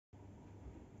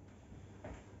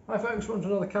Hi folks, welcome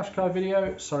to another Qashqai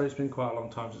video. Sorry it's been quite a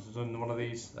long time since I've done one of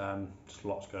these, just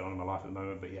lots going on in my life at the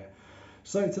moment, but yeah.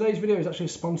 So today's video is actually a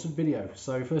sponsored video.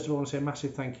 So first of all I want to say a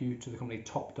massive thank you to the company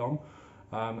Topdon.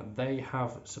 They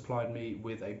have supplied me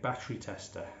with a battery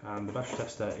tester, and the battery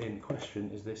tester in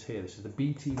question is this here. This is the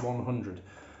BT100.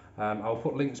 I'll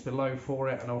put links below for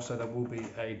it, and also there will be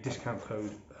a discount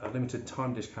code, a limited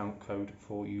time discount code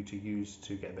for you to use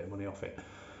to get a bit of money off it.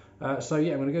 So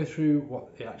yeah, I'm going to go through what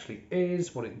it actually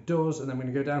is, what it does, and then I'm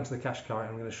going to go down to the Qashqai and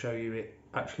I'm going to show you it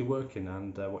actually working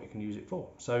and what you can use it for.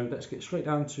 So let's get straight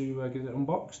down to get it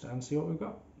unboxed and see what we've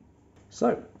got.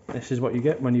 So this is what you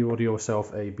get when you order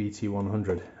yourself a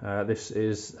BT100. This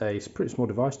is a pretty small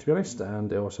device, to be honest,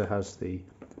 and it also has the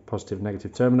positive and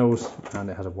negative terminals, and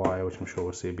it has a wire which I'm sure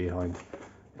we'll see behind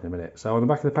in a minute. So on the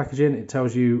back of the packaging it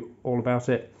tells you all about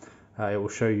it. It will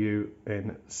show you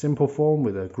in simple form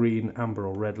with a green, amber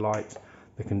or red light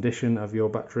the condition of your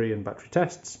battery and battery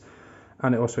tests,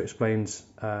 and it also explains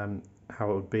how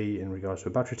it would be in regards to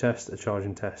a battery test, a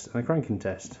charging test and a cranking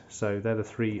test. So they're the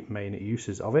three main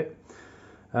uses of it.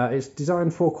 It's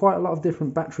designed for quite a lot of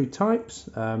different battery types.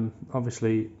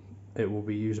 Obviously it will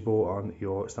be usable on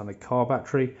your standard car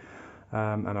battery,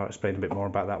 and I'll explain a bit more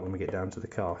about that when we get down to the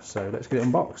car. So let's get it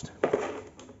unboxed.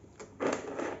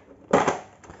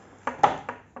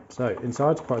 So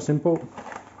inside, quite simple,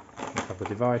 we have the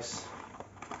device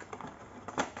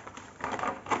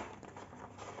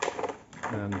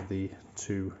and the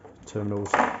two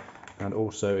terminals, and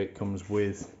also it comes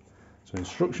with some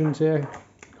instructions here,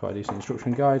 quite a decent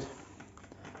instruction guide.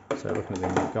 So looking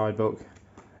at the guidebook,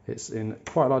 it's in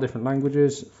quite a lot of different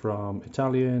languages, from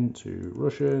Italian to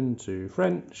Russian to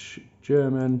French,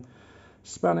 German,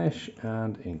 Spanish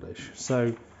and English.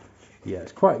 So yeah,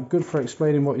 it's quite good for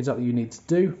explaining what exactly you need to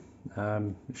do.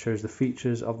 It shows the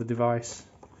features of the device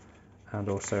and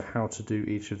also how to do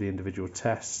each of the individual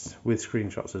tests with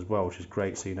screenshots as well, which is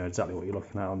great, so you know exactly what you're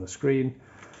looking at on the screen,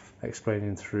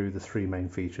 explaining through the three main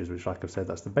features, which, like I've said,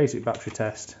 that's the basic battery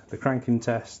test, the cranking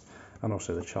test and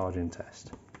also the charging test.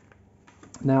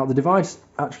 Now the device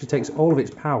actually takes all of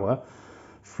its power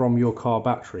from your car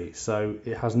battery, so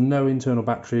it has no internal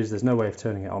batteries. There's no way of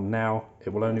turning it on now. It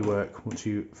will only work once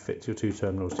you fit your two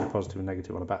terminals to positive and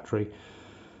negative on a battery.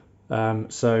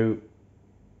 So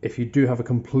if you do have a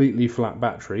completely flat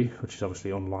battery, which is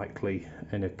obviously unlikely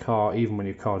in a car, even when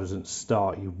your car doesn't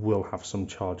start you will have some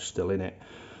charge still in it.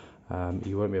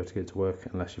 You won't be able to get it to work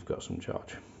unless you've got some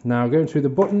charge. Now going through the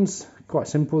buttons, quite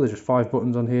simple. There's just 5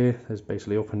 buttons on here. There's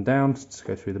basically up and down to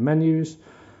go through the menus.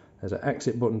 There's an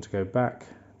exit button to go back,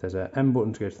 there's an M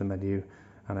button to go to the menu,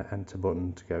 and an enter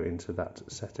button to go into that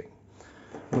setting.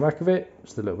 On the back of it,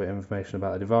 just a little bit of information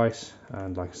about the device,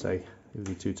 and like I say,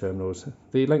 the two terminals.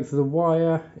 The length of the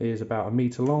wire is about 1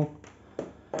 meter long,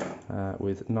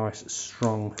 with nice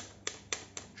strong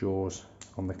jaws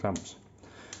on the clamps.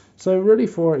 So really,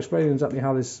 for explaining exactly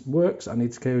how this works, I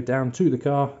need to go down to the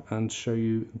car and show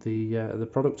you the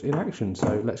product in action.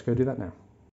 So let's go do that now.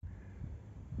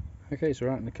 Okay, so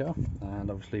we're out in the car, and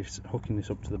obviously hooking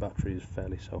this up to the battery is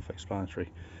fairly self-explanatory.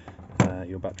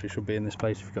 Your battery should be in this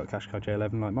place if you've got a Qashqai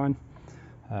J11 like mine.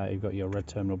 You've got your red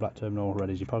terminal, black terminal. Red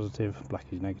is your positive, black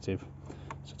is negative.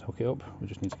 So to hook it up, we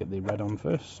just need to get the red on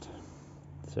first.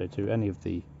 So to any of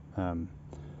the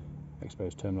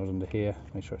exposed terminals under here,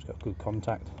 make sure it's got good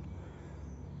contact,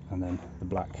 and then the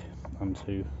black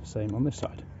onto the same on this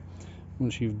side.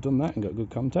 Once you've done that and got good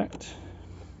contact,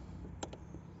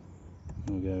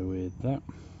 we'll go with that.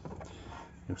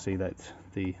 You'll see that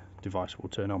the device will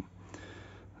turn on.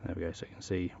 There we go, so you can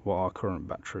see what our current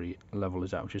battery level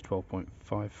is at, which is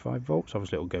 12.55 volts.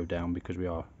 Obviously it will go down because we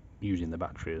are using the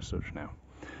battery as such now.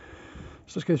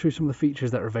 So let's go through some of the features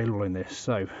that are available in this.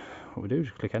 So what we do is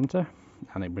click enter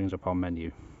and it brings up our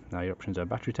menu. Now your options are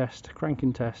battery test,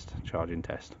 cranking test, charging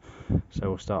test. So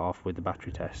we'll start off with the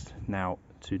battery test. Now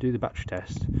to do the battery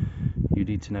test you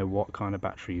need to know what kind of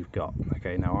battery you've got.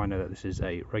 Okay, now I know that this is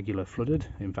a regular flooded.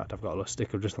 In fact, I've got a little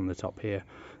sticker just on the top here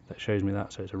that shows me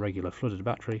that, so it's a regular flooded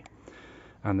battery.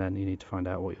 And then you need to find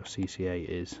out what your CCA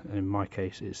is, and in my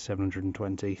case it's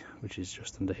 720, which is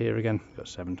just under here again. We've got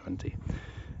 720.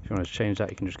 If you want to change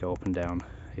that, you can just go up and down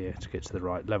here to get to the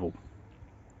right level.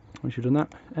 Once you've done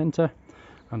that, enter,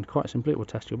 and quite simply it will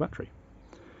test your battery.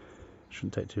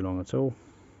 Shouldn't take too long at all.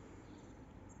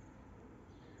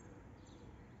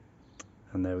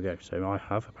 And there we go, so I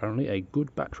have apparently a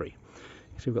good battery.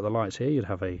 So we've got the lights here. You'd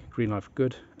have a green light for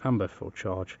good, amber for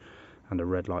charge, and a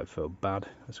red light for bad.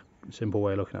 That's a simple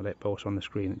way of looking at it, but also on the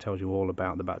screen it tells you all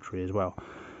about the battery as well.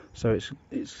 So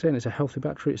it's saying it's a healthy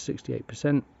battery, it's 68%,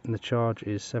 and the charge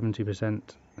is 70%,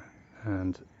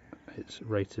 and it's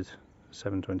rated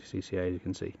 720cc, as you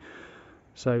can see.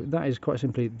 So that is quite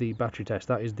simply the battery test.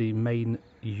 That is the main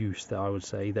use that I would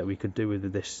say that we could do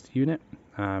with this unit.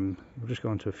 We'll just go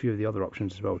on to a few of the other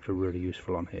options as well, which are really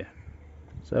useful on here.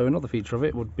 So another feature of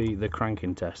it would be the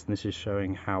cranking test, and this is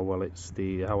showing how well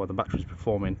the battery is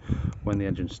performing when the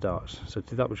engine starts. So to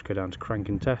do that, we'll just go down to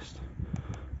cranking test,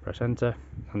 press enter,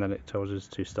 and then it tells us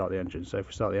to start the engine. So if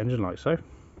we start the engine like so,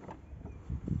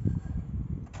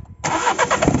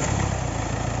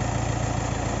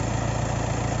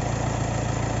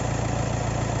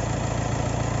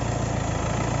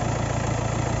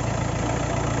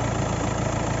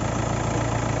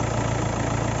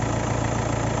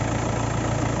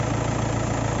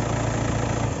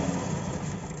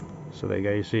 so there you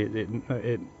go. You see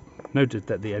it noted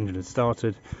that the engine had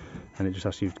started, and it just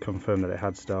asks you to confirm that it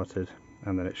had started,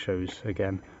 and then it shows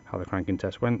again how the cranking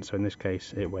test went. So in this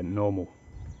case it went normal.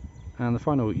 And the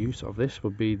final use of this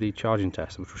would be the charging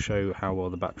test, which will show how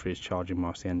well the battery is charging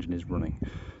whilst the engine is running.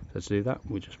 So to do that,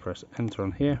 we just press enter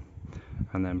on here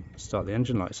and then start the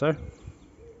engine like so.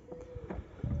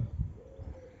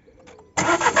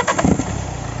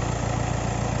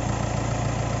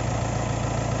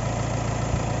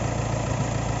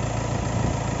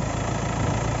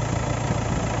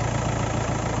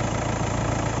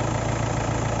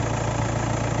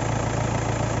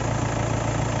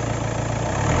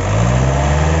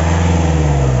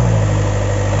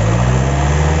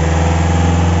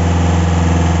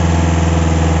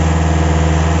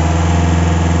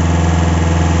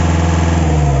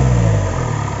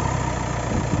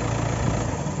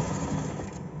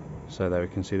 So there we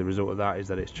can see the result of that is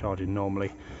that it's charging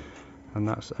normally, and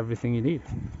that's everything you need.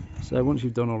 So once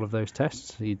you've done all of those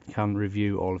tests, you can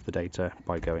review all of the data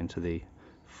by going to the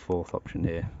fourth option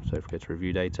here. So if we go to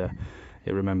review data,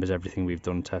 it remembers everything we've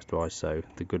done test wise. So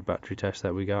the good battery test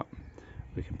that we got,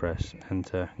 we can press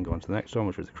enter and go on to the next one,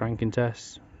 which was the cranking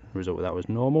test. The result of that was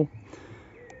normal.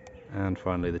 And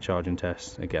finally the charging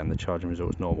test, again the charging result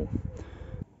was normal.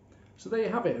 So there you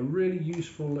have it, a really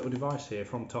useful little device here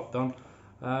from Topdon.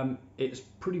 It's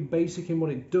pretty basic in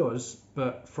what it does,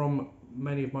 but from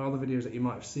many of my other videos that you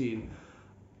might have seen,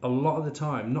 a lot of the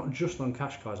time, not just on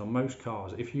Qashqais, on most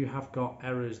cars, if you have got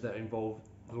errors that involve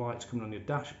the lights coming on your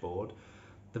dashboard,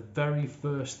 the very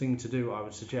first thing to do, I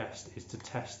would suggest, is to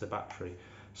test the battery.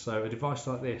 So a device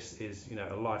like this is,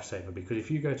 a lifesaver, because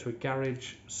if you go to a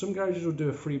garage, some garages will do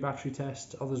a free battery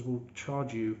test, others will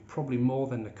charge you probably more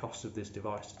than the cost of this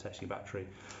device to test your battery.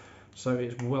 So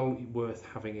it's well worth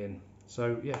having in.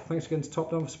 So yeah, thanks again to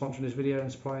Topdon for sponsoring this video and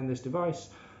supplying this device,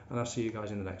 and I'll see you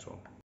guys in the next one.